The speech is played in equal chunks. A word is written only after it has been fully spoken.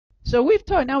So we've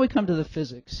talked, now we come to the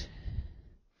physics.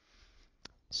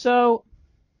 So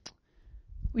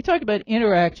we talked about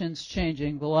interactions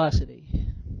changing velocity.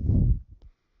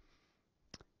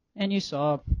 And you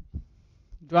saw,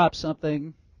 drop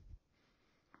something,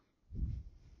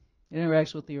 it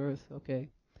interacts with the Earth, okay.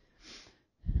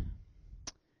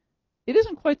 It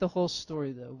isn't quite the whole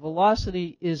story, though.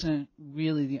 Velocity isn't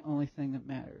really the only thing that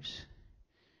matters.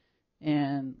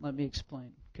 And let me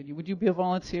explain. Would you be a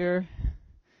volunteer?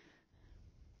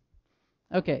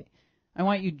 Okay. I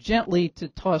want you gently to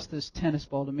toss this tennis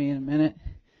ball to me in a minute.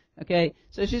 Okay.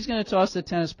 So she's going to toss the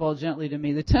tennis ball gently to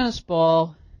me. The tennis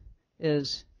ball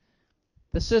is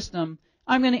the system.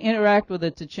 I'm going to interact with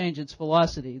it to change its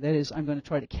velocity. That is, I'm going to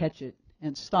try to catch it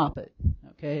and stop it.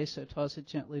 Okay. So toss it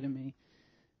gently to me.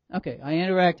 Okay. I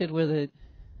interacted with it.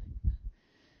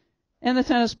 And the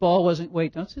tennis ball wasn't...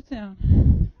 Wait, don't sit down.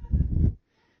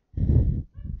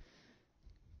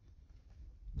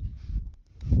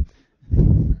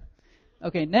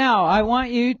 Okay, now I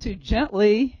want you to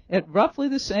gently, at roughly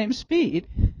the same speed,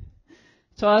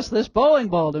 toss this bowling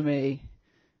ball to me.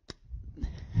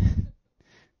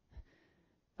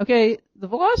 Okay, the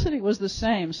velocity was the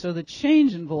same, so the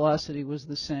change in velocity was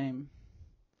the same.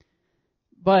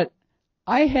 But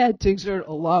I had to exert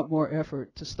a lot more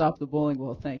effort to stop the bowling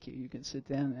ball. Thank you. You can sit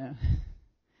down now.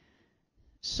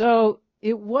 So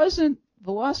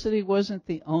velocity wasn't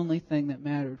the only thing that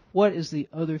mattered. What is the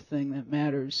other thing that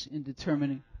matters in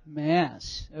determining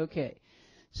mass? Okay.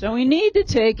 So we need to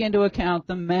take into account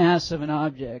the mass of an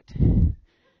object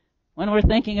when we're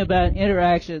thinking about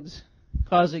interactions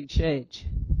causing change.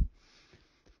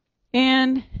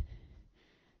 And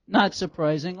not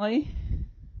surprisingly,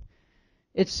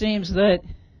 it seems that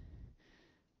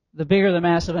the bigger the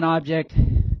mass of an object,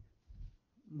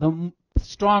 the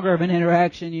stronger of an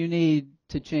interaction you need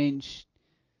to change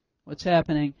what's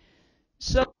happening.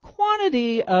 So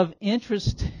quantity of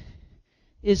interest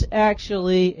is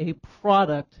actually a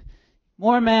product.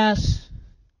 More mass,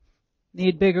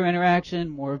 need bigger interaction.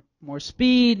 More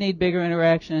speed, need bigger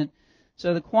interaction.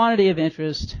 So the quantity of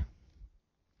interest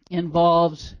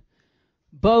involves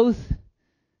both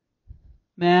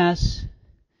mass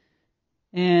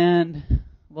and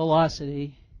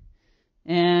velocity.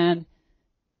 And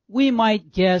we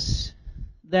might guess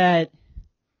that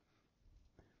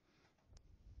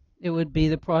it would be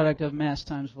the product of mass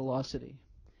times velocity.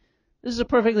 This is a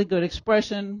perfectly good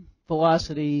expression.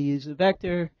 Velocity is a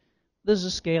vector. This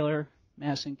is a scalar,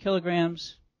 mass in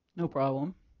kilograms, no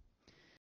problem.